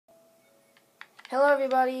Hello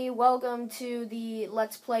everybody, welcome to the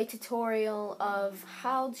Let's Play tutorial of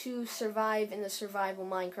how to survive in the survival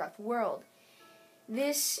Minecraft world.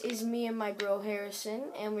 This is me and my bro Harrison,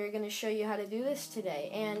 and we're going to show you how to do this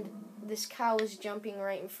today. And this cow is jumping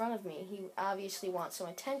right in front of me. He obviously wants some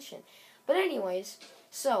attention. But anyways,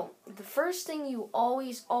 so the first thing you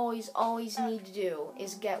always need to do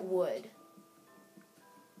is get wood.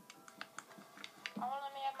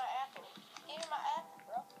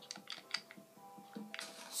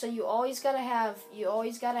 So you always gotta have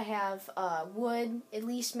wood, at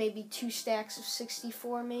least maybe 2 stacks of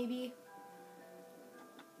 64 maybe.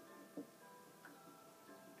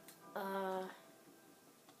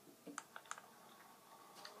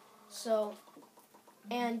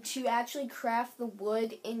 And to actually craft the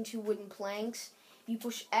wood into wooden planks, you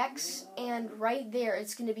push X, and right there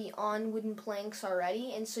it's going to be on wooden planks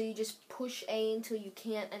already, and so you just push A until you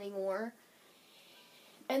can't anymore.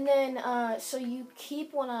 And then, so you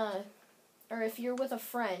or if you're with a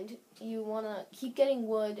friend, you want to keep getting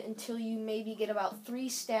wood until you maybe get about 3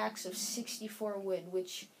 stacks of 64 wood,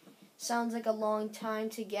 which sounds like a long time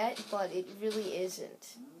to get, but it really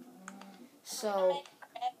isn't. So,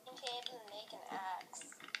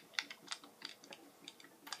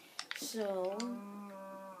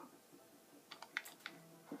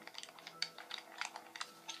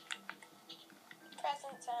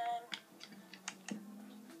 present time.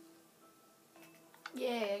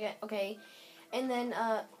 Yeah, okay. And then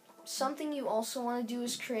something you also want to do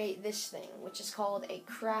is create this thing, which is called a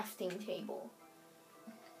crafting table.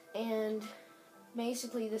 And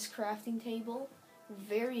basically this crafting table,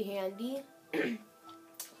 very handy,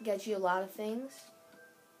 gets you a lot of things.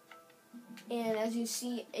 And as you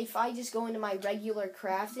see, if I just go into my regular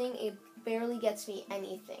crafting, it barely gets me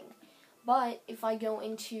anything. But if I go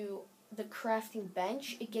into the crafting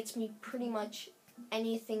bench, it gets me pretty much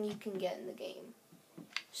anything you can get in the game.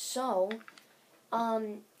 So,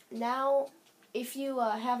 now, if you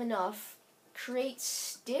have enough, create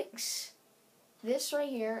sticks, this right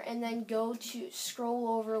here, and then scroll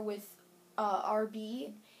over with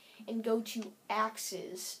RB, and go to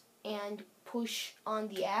axes, and push on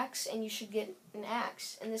the axe, and you should get an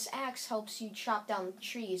axe. And this axe helps you chop down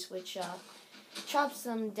trees, which chops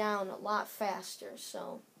them down a lot faster,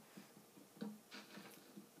 so.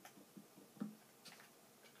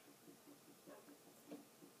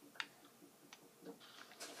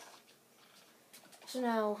 So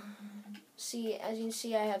now, as you can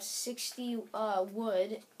see, I have 60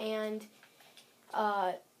 wood, and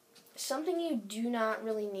something you do not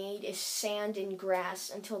really need is sand and grass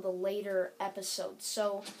until the later episodes.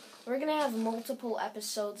 So we're going to have multiple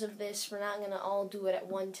episodes of this. We're not going to all do it at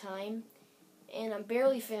one time. And I'm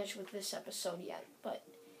barely finished with this episode yet.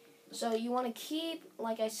 So you want to keep,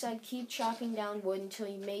 like I said, keep chopping down wood until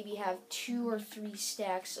you maybe have 2 or 3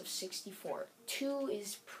 stacks of 64. 2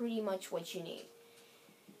 is pretty much what you need.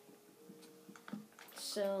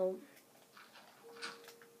 So,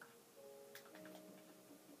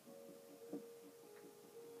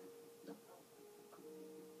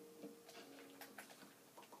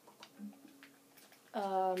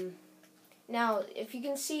 now, if you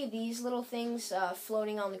can see these little things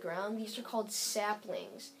floating on the ground, these are called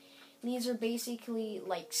saplings. These are basically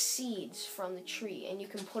like seeds from the tree, and you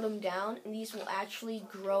can put them down, and these will actually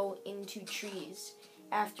grow into trees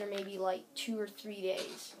after maybe like 2 or 3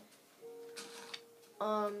 days.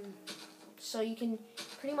 So you can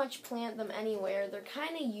pretty much plant them anywhere. They're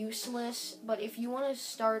kind of useless, but if you want to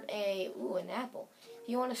start an apple. If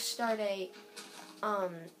you want to start a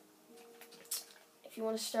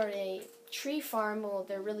tree farm, well,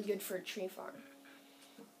 they're really good for a tree farm.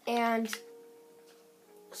 And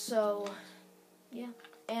so, yeah.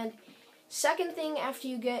 And second thing, after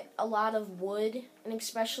you get a lot of wood, and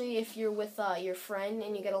especially if you're with your friend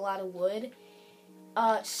and you get a lot of wood,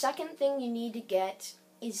 second thing you need to get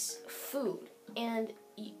is food. And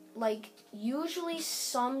usually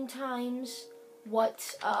sometimes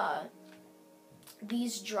what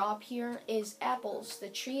these drop here is apples. The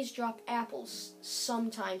trees drop apples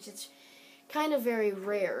sometimes. It's kind of very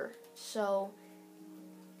rare. So,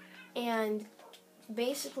 and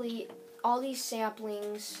basically all these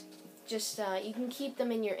saplings, just you can keep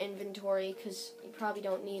them in your inventory because you probably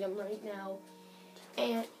don't need them right now.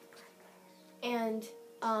 And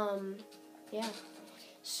yeah.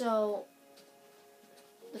 So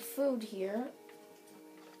the food here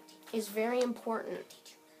is very important.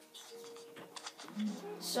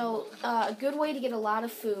 So a good way to get a lot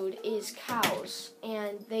of food is cows,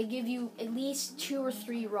 and they give you at least 2 or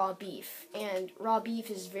 3 raw beef, and raw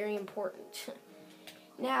beef is very important.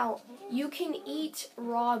 Now, you can eat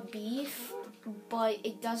raw beef, but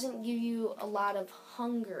it doesn't give you a lot of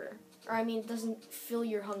hunger. Or, I mean, it doesn't fill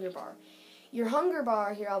your hunger bar. Your hunger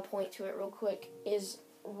bar, here, I'll point to it real quick, is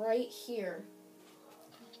right here.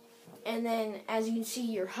 And then, as you can see,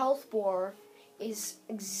 your health bar is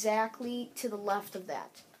exactly to the left of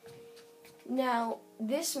that. Now,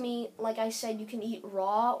 this meat, like I said, you can eat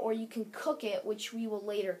raw or you can cook it, which we will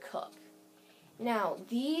later cook. Now,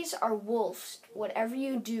 these are wolves. Whatever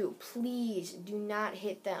you do, please do not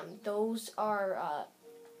hit them. Those are,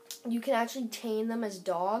 you can actually tame them as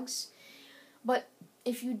dogs, but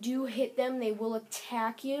if you do hit them, they will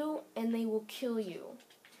attack you and they will kill you.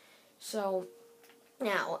 So,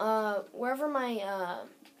 now, wherever my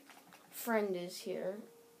friend is here.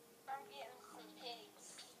 I'm getting some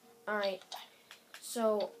pigs.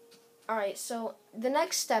 Alright, so the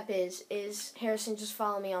next step is Harrison, just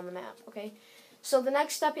follow me on the map, okay? So the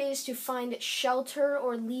next step is to find shelter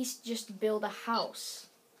or at least just build a house.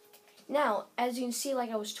 Now, as you can see, like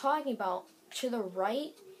I was talking about, to the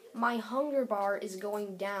right, my hunger bar is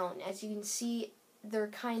going down. As you can see, they're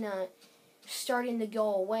kind of starting to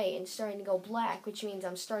go away and starting to go black, which means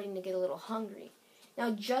I'm starting to get a little hungry. Now,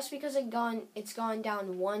 just because it's gone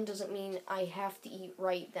down 1 doesn't mean I have to eat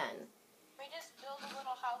right then. We just build a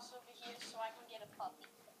little house over here so I can get a puppy.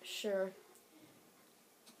 Sure.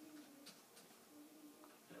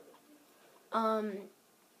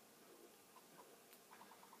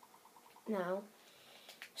 Now,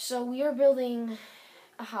 so we are building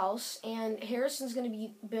a house, and Harrison's going to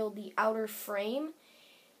build the outer frame.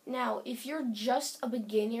 Now, if you're just a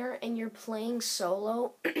beginner and you're playing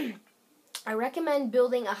solo, I recommend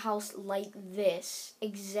building a house like this,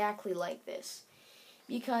 exactly like this,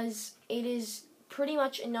 because it is pretty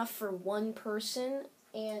much enough for one person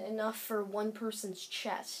and enough for one person's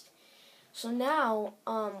chest. So now,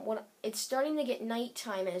 it's starting to get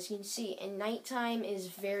nighttime, as you can see, and nighttime is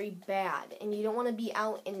very bad, and you don't want to be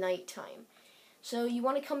out in nighttime. So you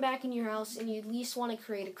want to come back in your house, and you at least want to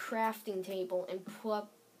create a crafting table and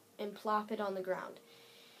plop it on the ground.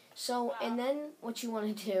 So, and then what you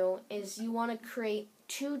want to do is you want to create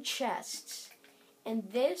 2 chests. And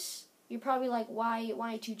this, you're probably like,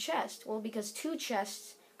 why 2 chests? Well, because 2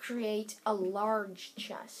 chests create a large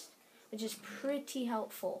chest, which is pretty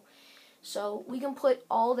helpful. So we can put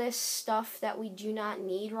all this stuff that we do not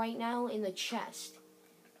need right now in the chest.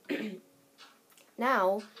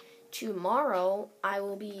 Now, tomorrow I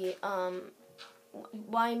will be,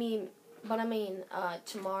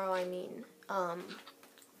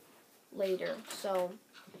 later. So,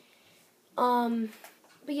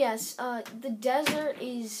 but yes, the desert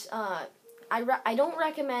is, I don't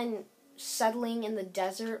recommend settling in the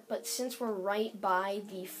desert, but since we're right by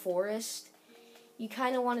the forest, you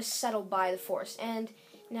kind of want to settle by the forest. And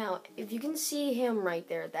now, if you can see him right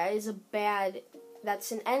there, that's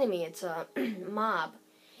an enemy. It's a mob.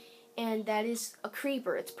 And that is a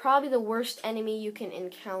creeper. It's probably the worst enemy you can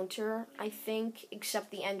encounter, I think,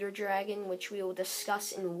 except the Ender Dragon, which we will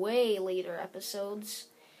discuss in way later episodes.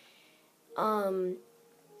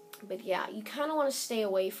 But yeah, you kind of want to stay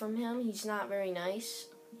away from him. He's not very nice.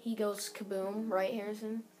 He goes kaboom, right,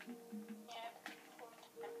 Harrison?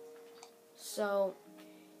 So,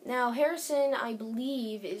 now Harrison, I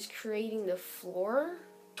believe, is creating the floor,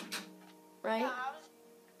 right? Yeah,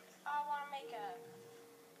 I want to make a...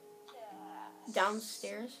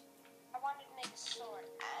 Downstairs? I wanted to make a sword.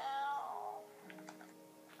 Ow.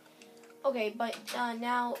 Okay, but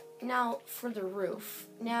now for the roof.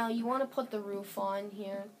 Now, you want to put the roof on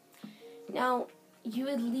here. Now, you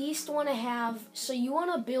at least want to have... So, you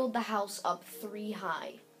want to build the house up 3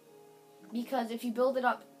 high. Because if you build it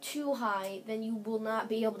up too high, then you will not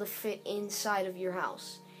be able to fit inside of your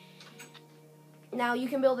house. Now, you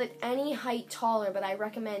can build it any height taller, but I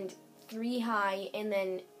recommend 3 high and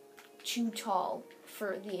then 2 tall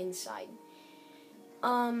for the inside.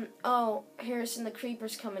 Oh, Harrison, the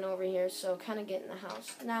creeper's coming over here, so kind of get in the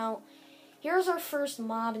house. Now, here's our first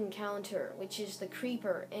mob encounter, which is the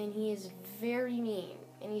creeper, and he is very mean,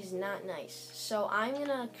 and he's not nice. So I'm going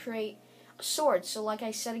to create a sword. So like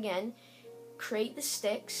I said again, create the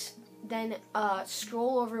sticks, then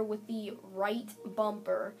scroll over with the right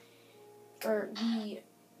bumper,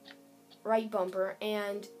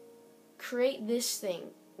 and create this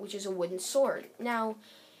thing, which is a wooden sword. Now,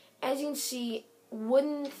 as you can see,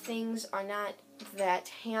 wooden things are not that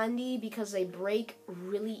handy because they break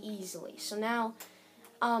really easily. So now,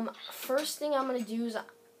 first thing I'm going to do is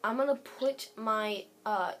I'm going to put my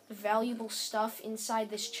valuable stuff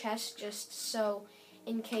inside this chest just so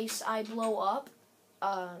in case I blow up,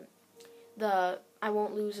 I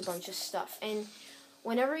won't lose a bunch of stuff. And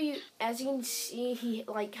whenever you, as you can see, he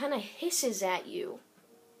like kind of hisses at you.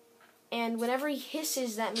 And whenever he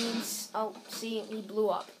hisses, that means, oh, see, he blew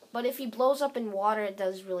up. But if he blows up in water, it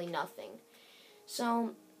does really nothing.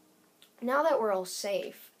 So, now that we're all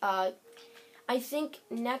safe, I think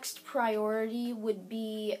next priority would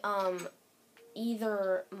be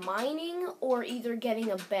either mining or either getting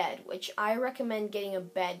a bed, which I recommend getting a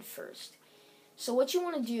bed first. So what you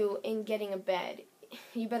want to do in getting a bed,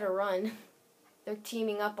 you better run. They're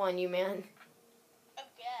teaming up on you, man.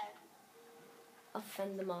 Again. I'll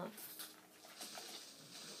fend them off.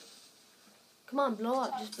 Come on, blow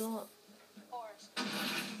up. Just blow up.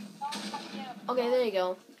 Okay, there you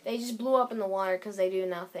go. They just blew up in the water because they do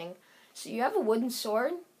nothing. So you have a wooden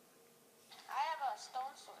sword? I have a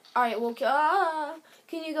stone sword. Alright, well,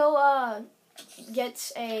 can you go get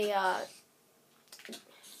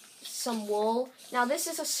some wool? Now, this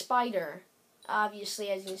is a spider, obviously,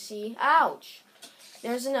 as you can see. Ouch!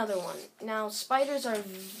 There's another one. Now, spiders are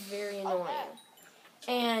very annoying.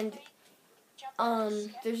 And,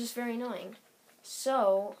 they're just very annoying.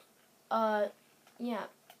 So, yeah.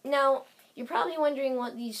 Now, you're probably wondering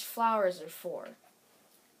what these flowers are for.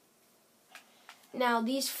 Now,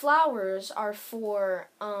 these flowers are for,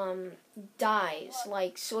 dyes.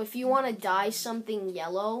 Like, so if you want to dye something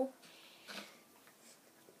yellow,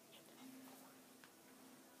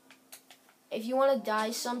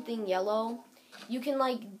 you can,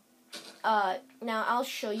 like, now I'll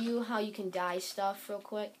show you how you can dye stuff real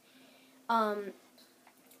quick.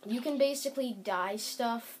 You can basically dye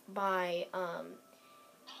stuff by,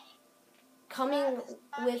 coming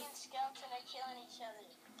with...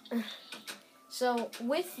 So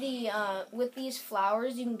with these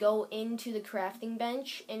flowers, you can go into the crafting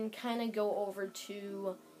bench and kind of go over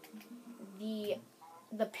to the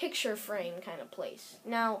picture frame kind of place.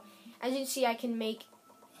 Now, as you can see, I can make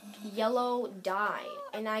yellow dye,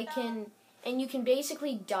 and you can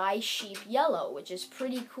basically dye sheep yellow, which is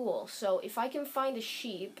pretty cool. So if I can find a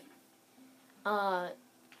sheep,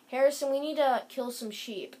 Harrison, we need to kill some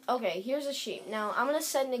sheep. Okay, here's a sheep. Now I'm gonna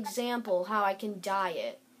set an example how I can dye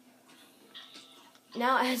it.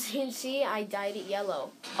 Now, as you can see, I dyed it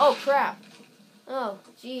yellow. Oh, crap. Oh,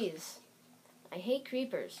 jeez. I hate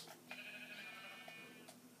creepers.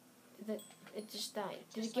 It just died.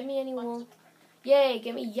 Did it give me any wool? Yay,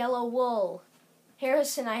 give me yellow wool.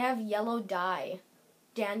 Harrison, I have yellow dye.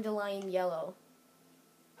 Dandelion yellow.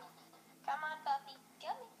 Come on, puppy.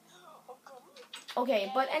 Come. Okay,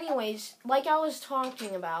 but anyways, like I was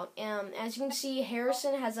talking about, as you can see,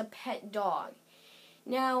 Harrison has a pet dog.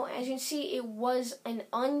 Now, as you can see, it was an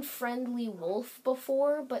unfriendly wolf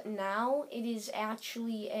before, but now it is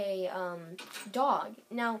actually a dog.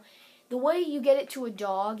 Now, the way you get it to a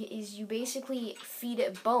dog is you basically feed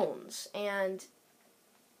it bones, and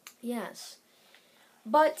yes.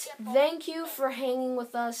 But thank you for hanging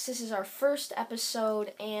with us. This is our first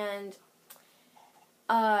episode, and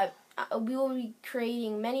we will be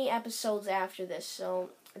creating many episodes after this, so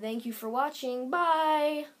thank you for watching.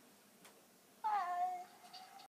 Bye!